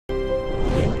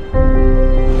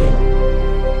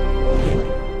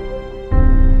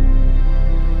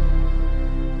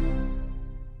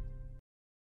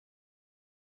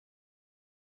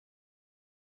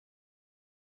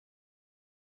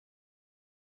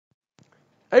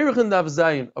Arachin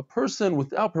Daf, a person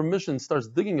without permission starts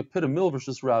digging a pit of mill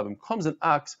versus Rabbim, comes an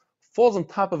ox, falls on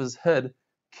top of his head,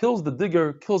 kills the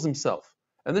digger, kills himself.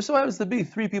 And there so happens to be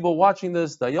 3 people watching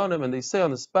this, Dayanim, and they say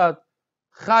on the spot,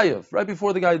 Chayev, right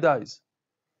before the guy dies.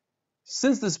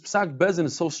 Since this psak bezin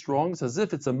is so strong, it's as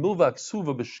if it's a milva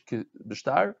ksuva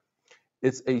b'shtar,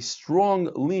 it's a strong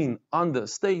lien on the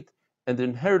estate, and the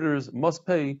inheritors must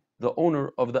pay the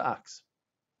owner of the ox.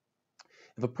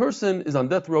 If a person is on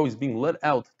death row, he's being led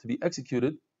out to be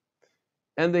executed,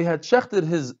 and they had shechted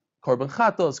his korban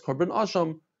chatas, korban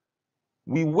asham,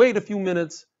 we wait a few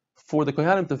minutes for the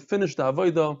kohanim to finish the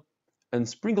avodah and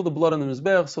sprinkle the blood on the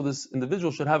mizbech, so this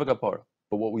individual should have a kapara.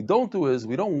 But what we don't do is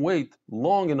we don't wait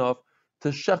long enough to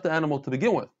shech the animal to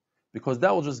begin with, because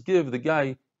that will just give the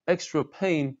guy extra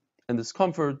pain and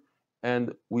discomfort,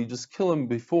 and we just kill him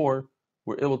before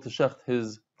we're able to shech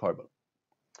his korban.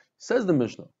 Says the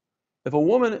Mishnah, if a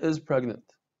woman is pregnant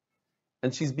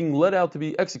and she's being led out to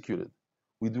be executed,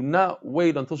 we do not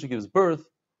wait until she gives birth,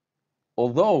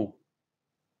 although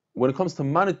when it comes to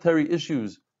monetary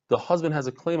issues, the husband has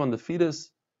a claim on the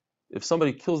fetus. If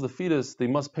somebody kills the fetus, they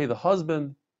must pay the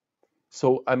husband.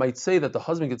 So I might say that the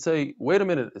husband could say, wait a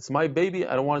minute, it's my baby,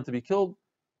 I don't want it to be killed.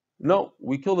 No,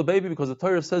 we kill the baby because the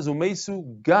Torah says,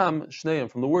 Umeisu gam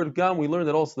shneim. From the word gam, we learn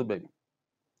that also the baby.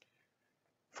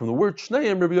 From the word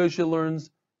shneim, Rabbi Yoshe learns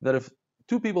that if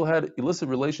 2 people had illicit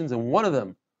relations and one of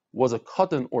them was a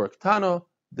katan or a ktana,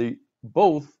 they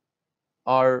both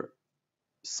are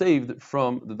saved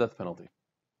from the death penalty.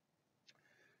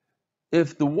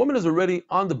 If the woman is already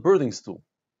on the birthing stool,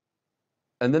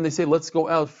 and then they say, let's go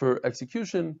out for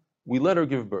execution, we let her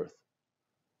give birth.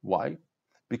 Why?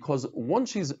 Because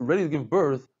once she's ready to give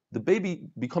birth, the baby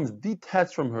becomes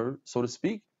detached from her, so to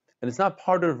speak, and it's not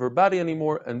part of her body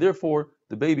anymore, and therefore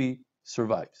the baby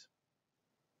survives.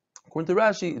 According to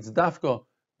Rashi, it's dafka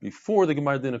before the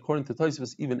Gemar Din, according to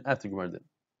Tosfos, even after Gemar Din.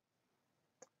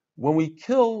 When we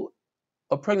kill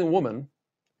a pregnant woman,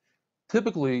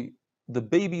 typically the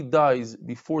baby dies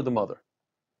before the mother.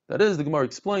 That is, the Gemara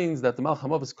explains that the Malach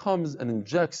HaMavis comes and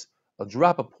injects a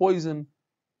drop of poison,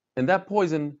 and that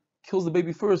poison kills the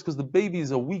baby first because the baby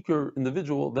is a weaker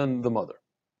individual than the mother.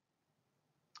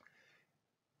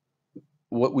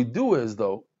 What we do is,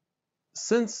 though,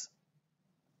 since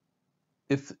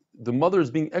if the mother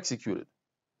is being executed,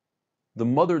 the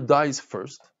mother dies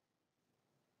first,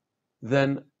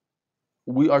 then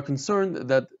we are concerned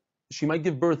that she might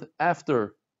give birth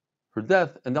after her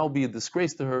death, and that will be a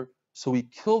disgrace to her. So we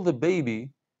kill the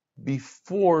baby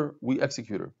before we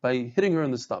execute her by hitting her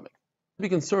in the stomach. Be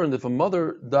concerned if a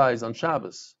mother dies on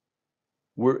Shabbos,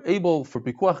 we're able for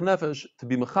pikuach nefesh to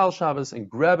be mechal Shabbos and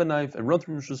grab a knife and run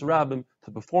through Rosh Rabbim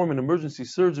to perform an emergency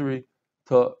surgery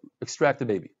to extract the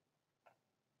baby.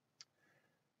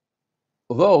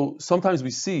 Although sometimes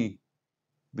we see,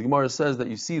 the Gemara says that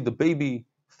you see the baby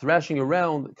thrashing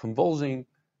around, convulsing,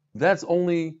 that's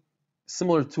only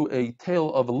similar to a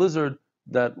tail of a lizard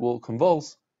that will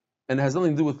convulse, and it has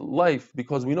nothing to do with life,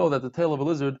 because we know that the tail of a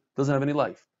lizard doesn't have any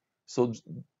life. So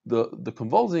the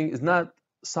convulsing is not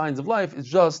signs of life, it's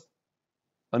just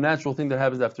a natural thing that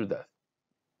happens after death.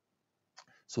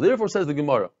 So therefore, says the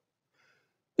Gemara,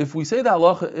 if we say the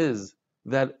halacha is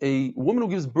that a woman who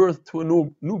gives birth to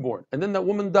a newborn, and then that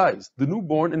woman dies, the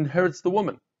newborn inherits the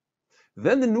woman.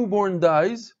 Then the newborn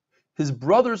dies, his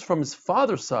brothers from his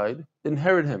father's side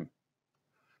inherit him.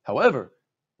 However,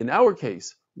 in our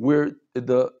case, where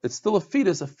it's still a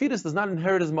fetus does not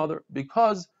inherit his mother,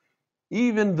 because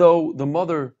even though the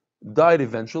mother died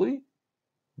eventually,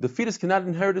 the fetus cannot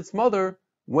inherit its mother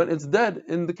when it's dead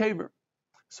in the caver.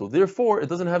 So therefore, it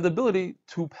doesn't have the ability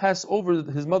to pass over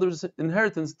his mother's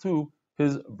inheritance to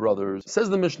his brothers. Says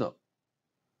the Mishnah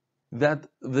that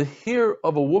the hair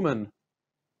of a woman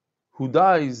who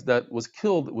dies, that was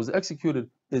killed, was executed,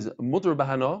 is mutar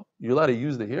bahana, you're allowed to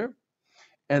use the hair,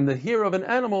 and the hair of an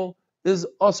animal is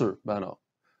asur bahana.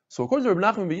 So according to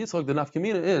Rabbi Nachman ben Yitzchak, the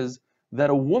nafkamina is that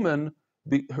a woman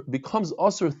becomes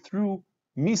asur through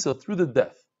misa, through the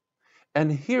death.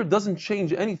 And hair doesn't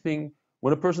change anything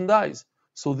when a person dies.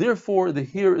 So therefore, the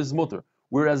hair is mutar.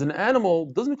 Whereas an animal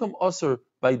doesn't become asur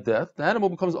by death, the animal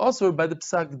becomes asur by the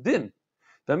psak din.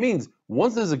 That means,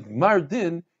 once there's a gmar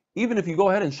din, even if you go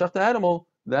ahead and shech the animal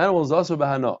is asur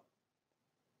bahana.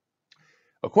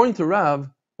 According to Rav,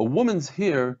 a woman's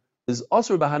hair is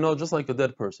asur bahana just like a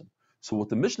dead person. So what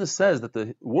the Mishnah says, that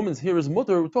the woman's hair is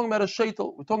mutar, we're talking about a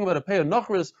sheitel, we're talking about a pei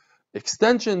nachris,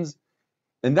 extensions,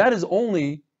 and that is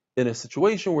only in a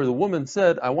situation where the woman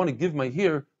said, I want to give my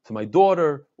hair to my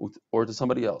daughter or to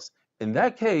somebody else. In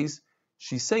that case,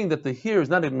 she's saying that the hair is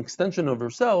not an extension of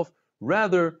herself,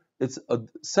 rather it's a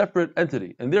separate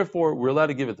entity, and therefore we're allowed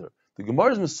to give it to her. The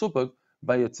Gemara is Mesupuk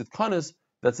by a tzitkanis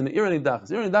that's in Ir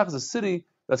Nidach. Ir Nidach is a city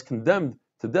that's condemned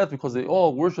to death because they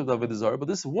all worshipped Avodah Zarah, but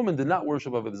this woman did not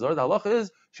worship Avodah Zarah. The halacha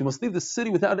is she must leave the city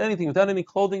without anything, without any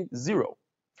clothing, zero.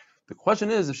 The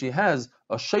question is, if she has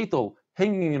a shaitel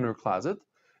hanging in her closet,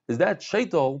 is that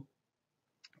shaitel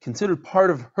considered part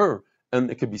of her and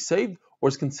it could be saved, or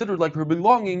is considered like her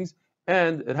belongings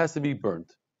and it has to be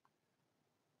burnt?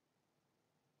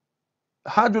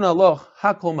 Hadrun Allah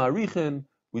Hakol Marichin.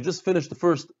 We just finished the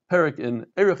first parak in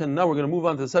Arachin. Now we're going to move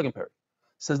on to the second parak.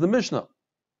 Says the Mishnah,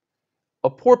 a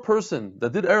poor person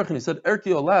that did Arachin, he said Erki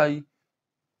Olai,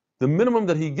 the minimum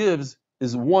that he gives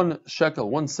is 1 shekel,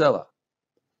 1 selah.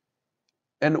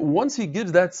 And once he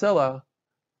gives that selah,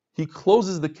 he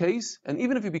closes the case, and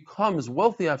even if he becomes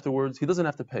wealthy afterwards, he doesn't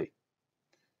have to pay.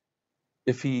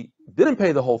 If he didn't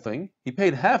pay the whole thing, he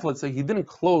paid half, let's say, he didn't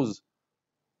close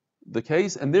the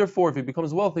case, and therefore if he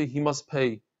becomes wealthy, he must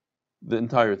pay the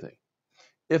entire thing.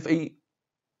 If a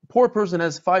poor person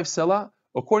has 5 selah,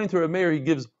 according to Rameir, he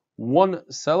gives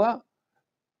 1 selah,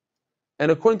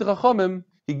 and according to Chachamim,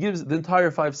 he gives the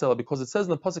entire 5 selah, because it says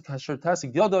in the pasuk Hasher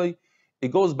Tasik Yadoi, it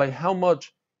goes by how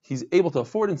much he's able to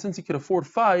afford, and since he can afford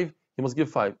 5, he must give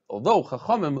 5. Although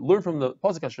Chachamim learn from the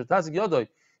pasuk Hasher Tasik Yadoi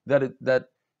that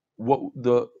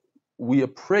we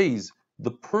appraise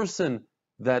the person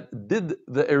that did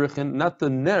the erichin, not the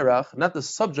nerach, not the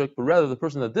subject, but rather the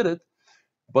person that did it.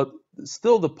 But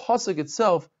still, the pasuk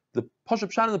itself, the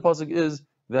pasuk pshat in the pasuk is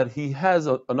that he has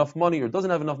enough money or doesn't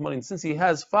have enough money, and since he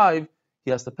has 5,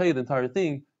 he has to pay the entire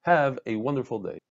thing. Have a wonderful day.